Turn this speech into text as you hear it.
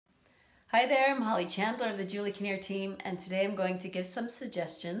Hi there, I'm Holly Chandler of the Kinnear team, and today I'm going to give some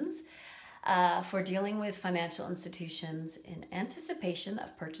suggestions for dealing with financial institutions in anticipation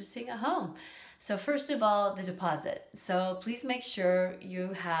of purchasing a home. So first of all, the deposit. So please make sure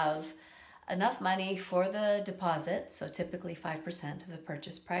you have enough money for the deposit, so typically 5% of the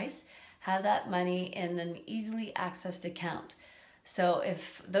purchase price. Have that money in an easily accessed account. So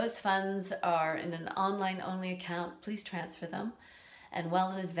if those funds are in an online only account, please transfer them and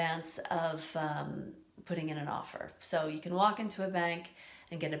well in advance of putting in an offer. So you can walk into a bank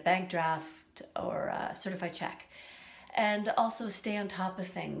and get a bank draft or a certified check. And also stay on top of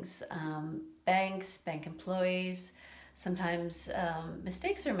things. Banks, bank employees, sometimes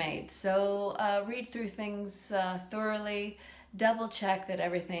mistakes are made. So read through things thoroughly, double check that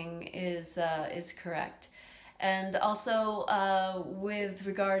everything is correct. And also with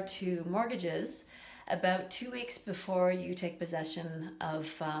regard to mortgages, about 2 weeks before you take possession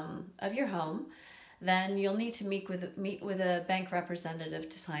of your home, then you'll need to meet with a bank representative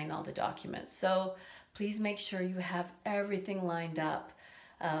to sign all the documents. So please make sure you have everything lined up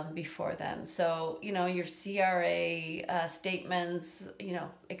before then. So, your CRA statements,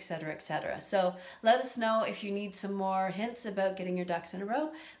 etc., etc. So let us know if you need some more hints about getting your ducks in a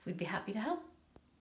row. We'd be happy to help.